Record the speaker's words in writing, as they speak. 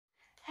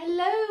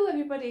Hello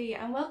everybody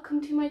and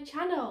welcome to my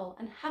channel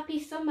and happy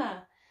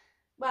summer.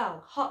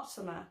 Well, hot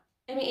summer.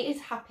 I mean, it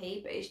is happy,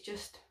 but it's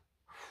just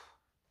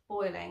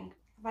boiling.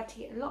 I've had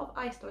to eat a lot of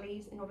iced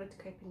lollies in order to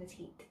cope in this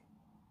heat.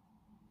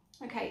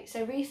 Okay,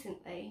 so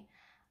recently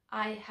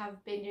I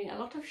have been doing a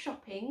lot of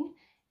shopping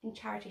in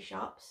charity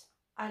shops.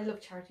 I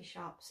love charity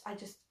shops.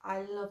 I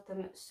love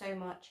them so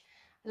much.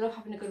 I love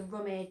having a good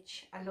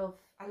rummage. I love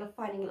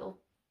finding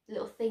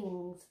little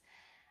things.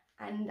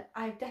 And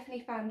I've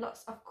definitely found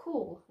lots of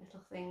cool little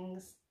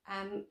things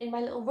in my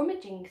little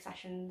rummaging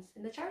sessions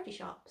in the charity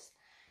shops.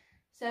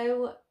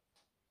 So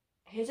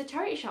here's a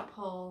charity shop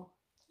haul.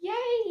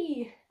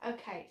 Yay!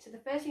 Okay, so the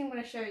first thing I'm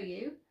going to show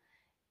you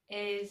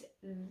is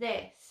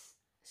this.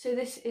 So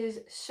this is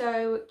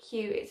so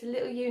cute. It's a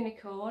little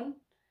unicorn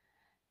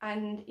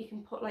and you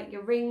can put like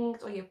your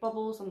rings or your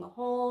bubbles on the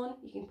horn.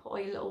 You can put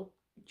all your little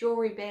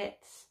jewellery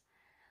bits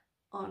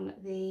on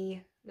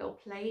the little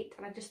plate,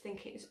 and I just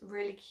think it's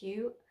really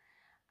cute.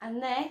 And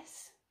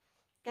this,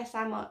 guess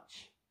how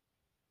much?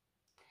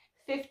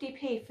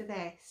 50p for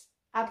this.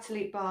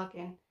 Absolute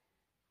bargain.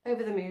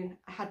 Over the moon.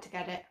 I had to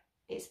get it.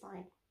 It's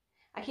fine.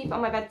 I keep it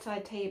on my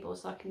bedside table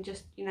so I can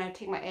just, you know,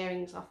 take my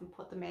earrings off and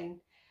put them in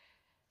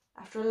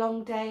after a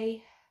long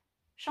day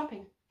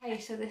shopping. Okay,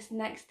 so this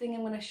next thing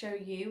I'm going to show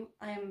you,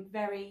 I am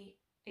very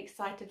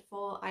excited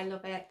for. I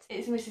love it.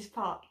 It's Mrs.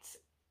 Potts.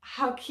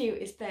 How cute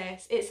is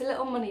this? It's a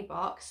little money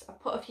box. I've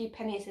put a few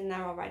pennies in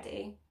there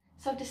already.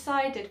 So I've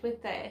decided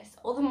with this,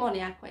 all the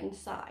money I put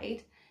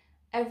inside,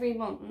 every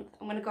month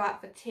I'm going to go out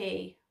for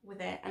tea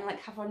with it and like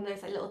have one of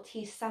those like little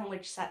tea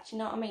sandwich sets, you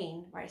know what I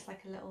mean? Where it's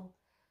like a little,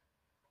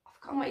 I've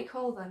forgotten what you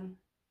call them.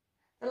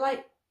 They're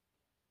like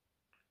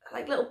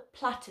little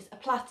platters, a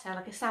platter,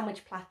 like a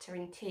sandwich platter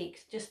in tea,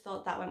 'cause I just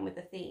thought that went with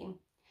the theme.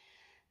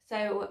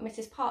 So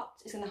Mrs.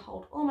 Potts is going to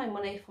hold all my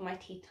money for my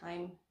tea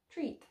time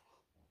treat.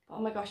 But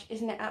oh my gosh,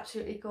 isn't it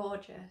absolutely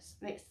gorgeous?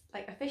 And it's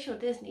like official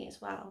Disney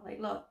as well, like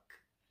look.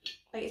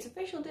 Like it's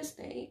official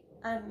Disney,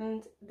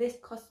 and this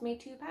cost me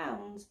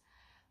 £2,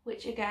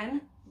 which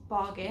again,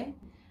 bargain,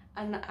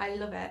 and I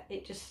love it.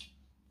 It just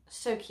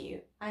so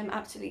cute. I'm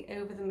absolutely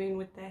over the moon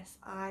with this.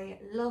 I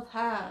love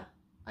her.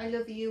 I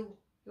love you.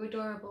 You're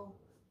adorable.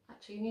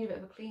 Actually, you need a bit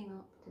of a clean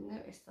up. Didn't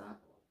notice that,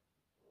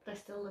 but I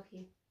still love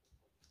you.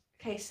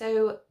 Okay,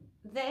 so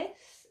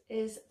this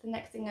is the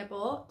next thing I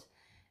bought.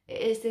 It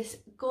is this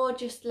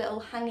gorgeous little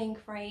hanging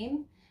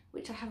frame,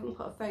 which I haven't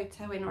put a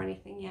photo in or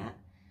anything yet.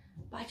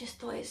 But I just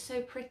thought it's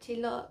so pretty,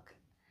 look.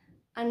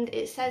 And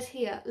it says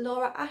here,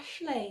 Laura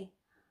Ashley.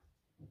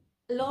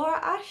 Laura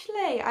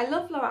Ashley. I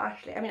love Laura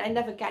Ashley. I mean, I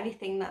never get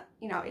anything that,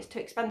 you know, is too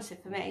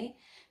expensive for me.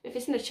 But if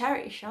it's in a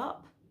charity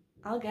shop,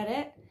 I'll get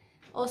it.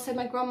 Also,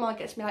 my grandma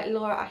gets me like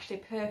Laura Ashley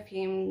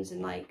perfumes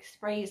and like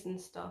sprays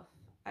and stuff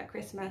at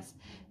Christmas.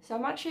 So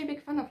I'm actually a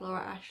big fan of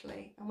Laura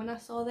Ashley. And when I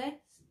saw this,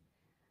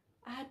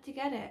 I had to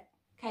get it.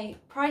 Okay,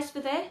 price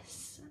for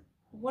this,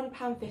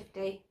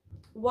 £1.50.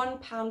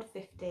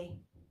 £1.50.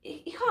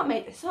 You can't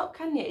make this up,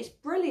 can you? It's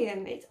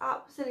brilliant. It's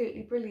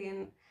absolutely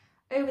brilliant.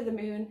 Over the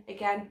moon.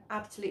 Again,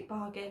 absolute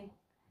bargain.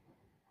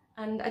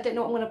 And I don't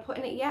know what I'm going to put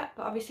in it yet,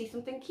 but obviously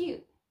something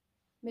cute.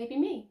 Maybe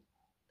me.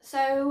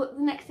 So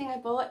the next thing I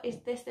bought is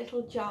this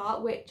little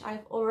jar, which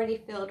I've already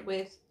filled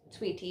with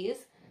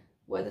Sweeties,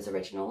 Werther's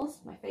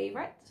Originals, my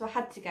favourite. So I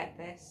had to get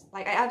this.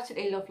 Like, I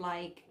absolutely love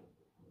like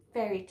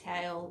fairy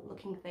tale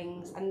looking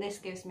things, and this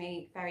gives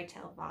me fairy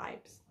tale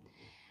vibes.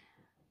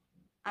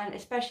 And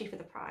especially for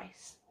the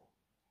price.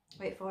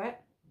 Wait for it.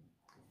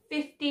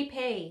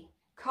 50p.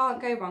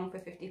 Can't go wrong for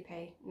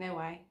 50p. No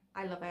way.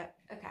 I love it.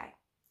 Okay.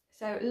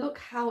 So look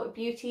how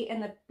Beauty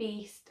and the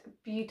Beast,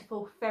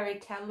 beautiful fairy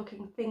tale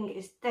looking thing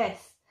is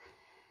this.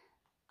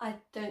 I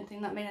don't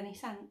think that made any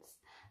sense.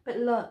 But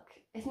look,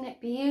 isn't it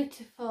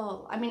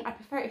beautiful? I mean, I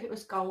prefer it if it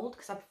was gold,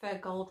 because I prefer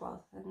gold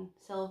rather than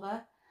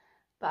silver.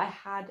 But I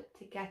had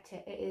to get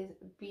it. It is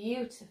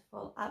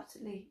beautiful.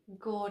 Absolutely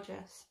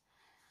gorgeous.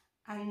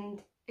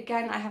 And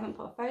again, I haven't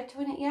put a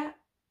photo in it yet.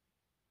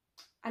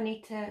 I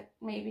need to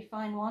maybe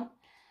find one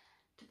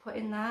to put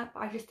in there, but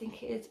I just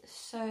think it is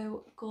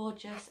so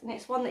gorgeous, and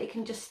it's one that you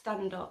can just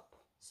stand up,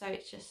 so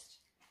it's just,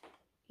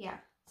 yeah.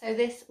 So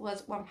this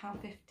was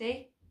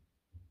 £1.50.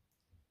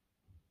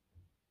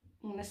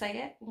 I'm gonna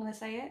say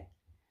it,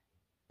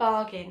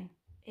 bargain.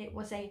 It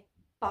was a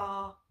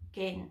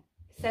bargain.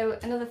 So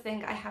another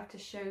thing I have to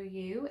show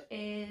you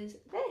is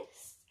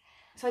this.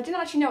 So I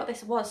didn't actually know what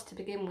this was to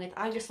begin with.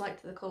 I just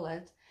liked the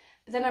colours,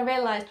 but then I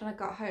realised when I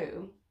got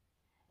home,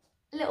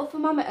 a little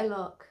thermometer,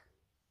 look.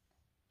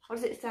 What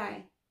does it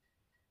say?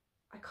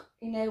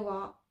 You know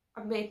what?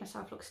 I've made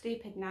myself look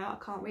stupid now.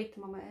 I can't read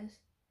thermometers.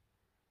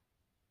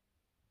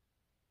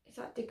 Is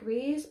that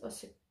degrees or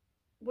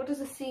what does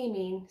the C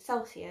mean?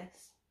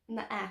 Celsius. And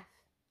the F.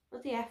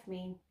 What does the F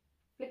mean?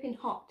 Flipping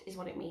hot is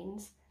what it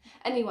means.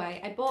 Anyway,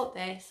 I bought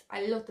this.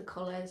 I love the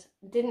colours.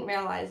 Didn't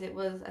realise it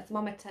was a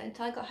thermometer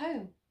until I got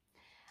home.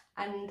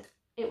 And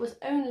it was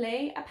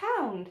only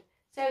 £1.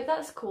 So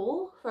that's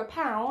cool. For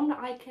 £1,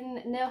 I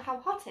can know how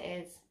hot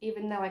it is,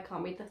 even though I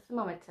can't read the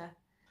thermometer.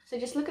 So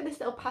just look at this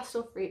little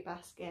pastel fruit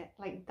basket.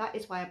 Like, that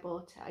is why I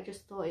bought it. I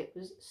just thought it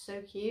was so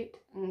cute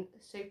and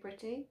so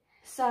pretty.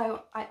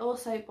 So I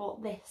also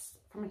bought this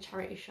from a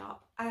charity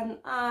shop and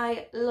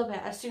I love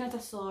it. As soon as I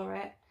saw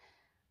it,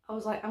 I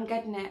was like, I'm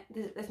getting it.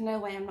 There's no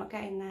way I'm not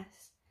getting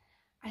this.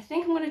 I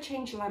think I'm going to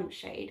change the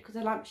lampshade because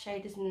the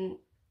lampshade isn't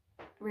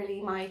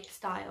really my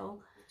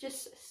style.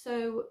 Just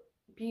so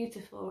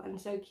beautiful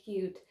and so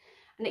cute.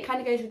 And it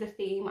kind of goes with the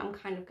theme I'm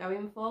kind of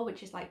going for,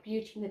 which is like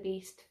Beauty and the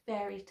Beast,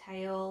 fairy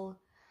tale,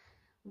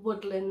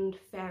 woodland,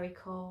 fairy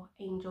core,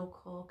 angel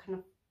core, kind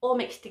of all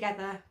mixed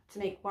together to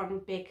make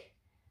one big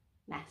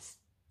mess.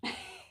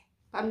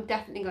 I'm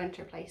definitely going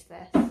to replace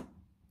this.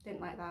 Didn't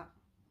like that.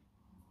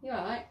 You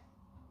alright?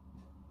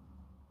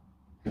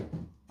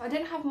 I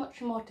didn't have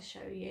much more to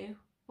show you.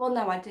 Well,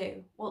 no, I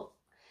do. Well,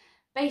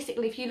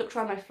 basically, if you look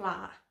around my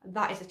flat,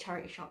 that is a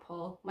charity shop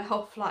haul. My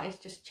whole flat is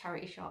just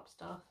charity shop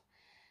stuff.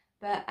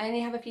 But I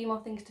only have a few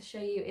more things to show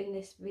you in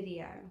this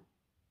video.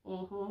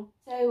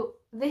 So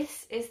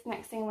this is the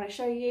next thing I want to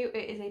show you.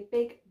 It is a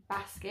big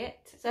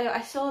basket. So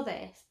I saw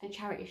this in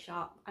charity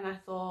shop and I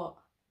thought,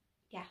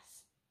 yes.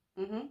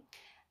 I'm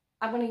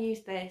going to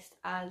use this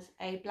as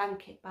a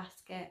blanket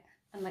basket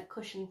and like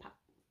cushion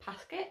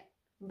basket.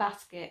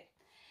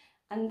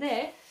 And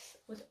this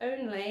was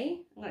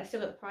only, I'm going to still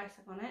got the price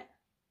tag on it,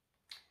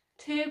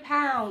 £2.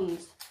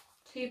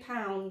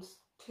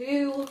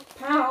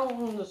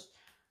 £2.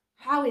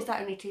 How is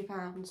that only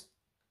 £2?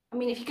 I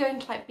mean, if you go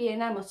into like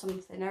B&M or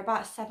something, they're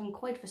about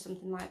 £7 for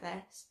something like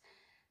this.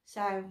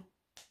 So,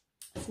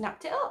 I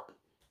snapped it up.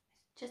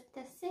 It's just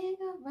a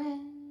cigarette.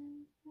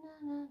 Na,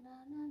 na,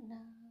 na, na, na.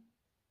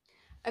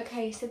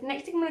 Okay, so the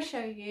next thing I'm going to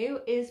show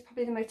you is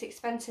probably the most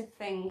expensive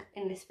thing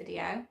in this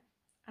video.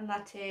 And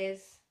that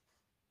is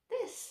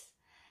this.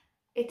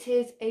 It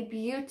is a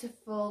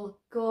beautiful,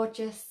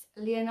 gorgeous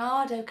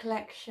Leonardo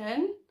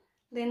collection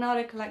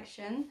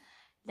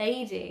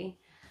lady.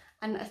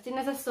 And as soon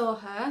as I saw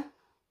her,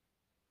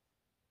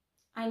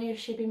 I knew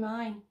she'd be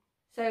mine.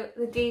 So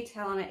the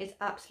detail on it is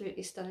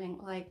absolutely stunning.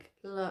 Like,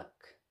 look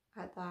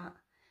at that.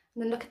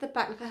 And then look at the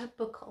back, look at her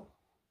buckle.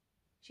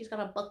 She's got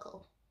a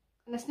buckle.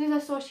 And as soon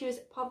as I saw she was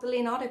part of the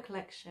Leonardo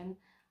collection,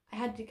 I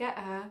had to get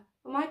her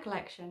for my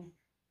collection.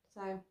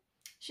 So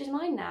she's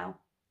mine now.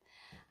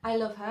 I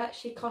love her.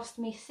 She cost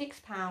me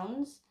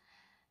 £6.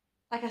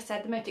 Like I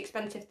said, the most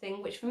expensive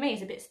thing, which for me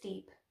is a bit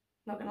steep,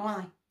 not gonna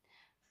lie.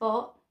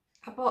 But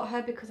I bought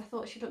her because I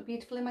thought she looked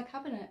beautiful in my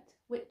cabinet,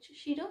 which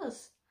she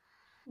does.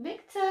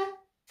 Victor,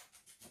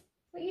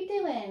 what are you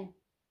doing?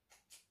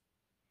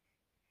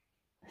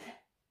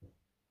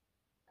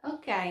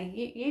 Okay,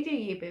 you do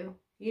you, boo.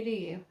 You do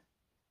you.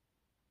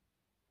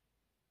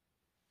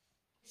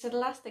 So the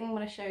last thing I'm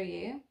going to show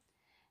you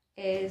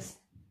is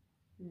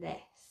this.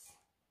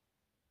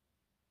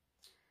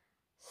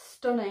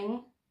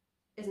 Stunning,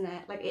 isn't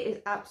it? Like, it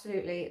is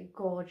absolutely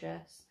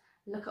gorgeous.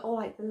 Look at all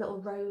like the little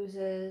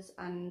roses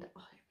and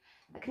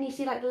can you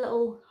see like the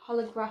little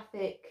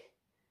holographic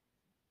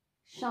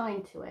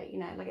shine to it, you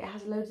know, like it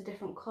has loads of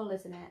different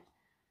colours in it.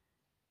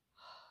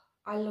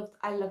 I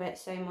love it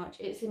so much.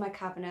 It's in my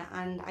cabinet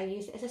and I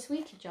use it as a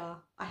sweetie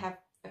jar. I have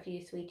a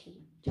few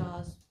sweetie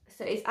jars.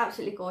 So it's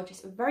absolutely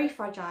gorgeous, very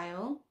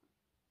fragile.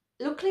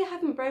 Luckily I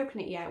haven't broken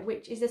it yet,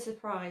 which is a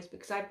surprise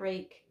because I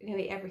break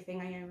nearly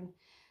everything I own.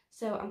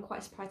 So I'm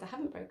quite surprised I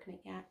haven't broken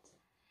it yet.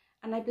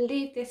 And I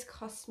believe this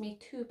cost me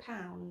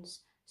 £2.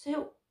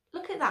 So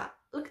look at that.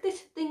 Look at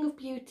this thing of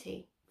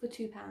beauty for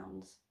 £2.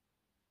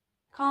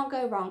 Can't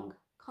go wrong.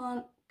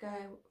 Can't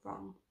go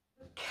wrong.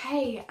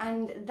 Okay,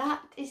 and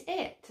that is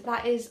it.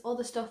 That is all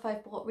the stuff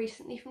I've bought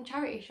recently from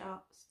charity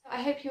shops.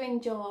 I hope you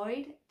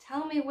enjoyed.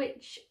 Tell me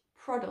which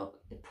product,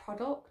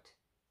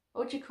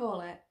 what would you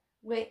call it?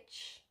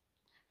 Which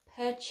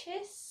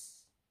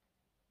purchase?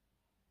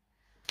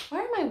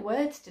 Where are my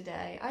words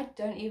today? I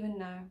don't even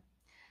know.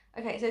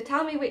 Okay, so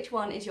tell me which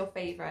one is your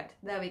favourite.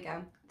 There we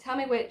go. Tell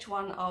me which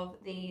one of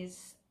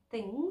these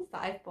things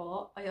that I've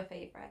bought are your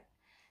favourite.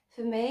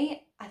 For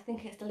me, I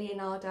think it's the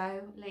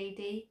Leonardo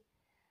lady.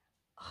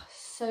 Oh,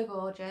 so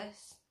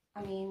gorgeous.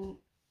 I mean,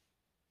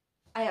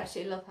 I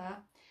absolutely love her.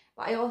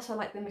 But I also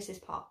like the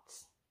Mrs.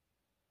 Potts.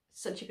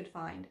 Such a good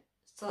find.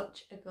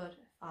 Such a good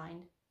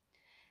find.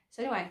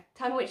 So anyway,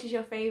 tell me which is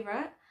your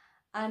favourite.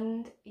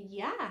 And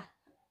yeah,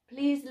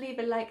 please leave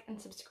a like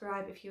and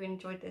subscribe if you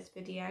enjoyed this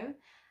video.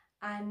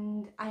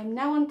 And I'm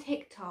now on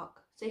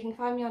TikTok, so you can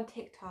find me on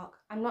TikTok.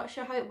 I'm not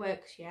sure how it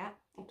works yet.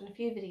 I've done a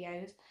few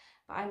videos,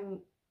 but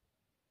I'm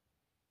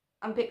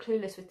a bit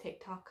clueless with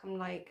TikTok. I'm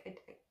like,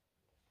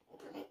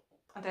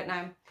 I don't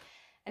know.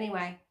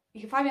 Anyway,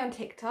 you can find me on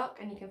TikTok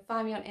and you can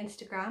find me on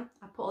Instagram.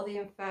 I'll put all the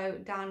info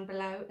down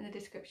below in the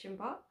description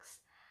box.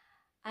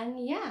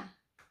 And yeah,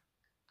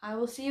 I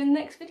will see you in the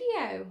next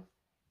video.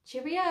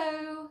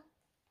 Cheerio!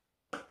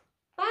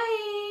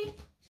 Bye!